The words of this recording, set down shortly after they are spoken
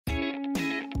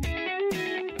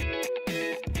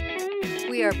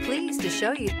We are pleased to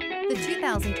show you the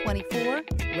 2024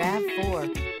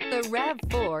 RAV4. The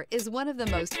RAV4 is one of the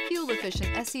most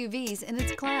fuel-efficient SUVs in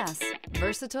its class.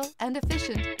 Versatile and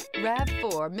efficient,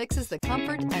 RAV4 mixes the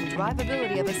comfort and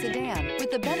drivability of a sedan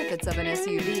with the benefits of an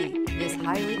SUV. This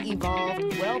highly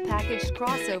evolved, well-packaged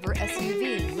crossover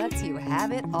SUV lets you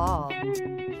have it all.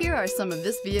 Here are some of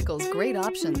this vehicle's great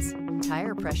options: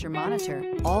 tire pressure monitor,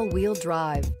 all-wheel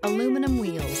drive, aluminum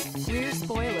wheels, rear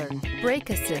spoiler, brake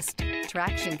assist,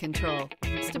 traction control,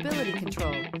 stability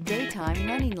control, daytime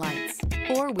running lights,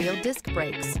 four-wheel disc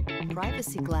brakes,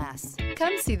 privacy glass.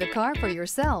 Come see the car for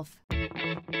yourself.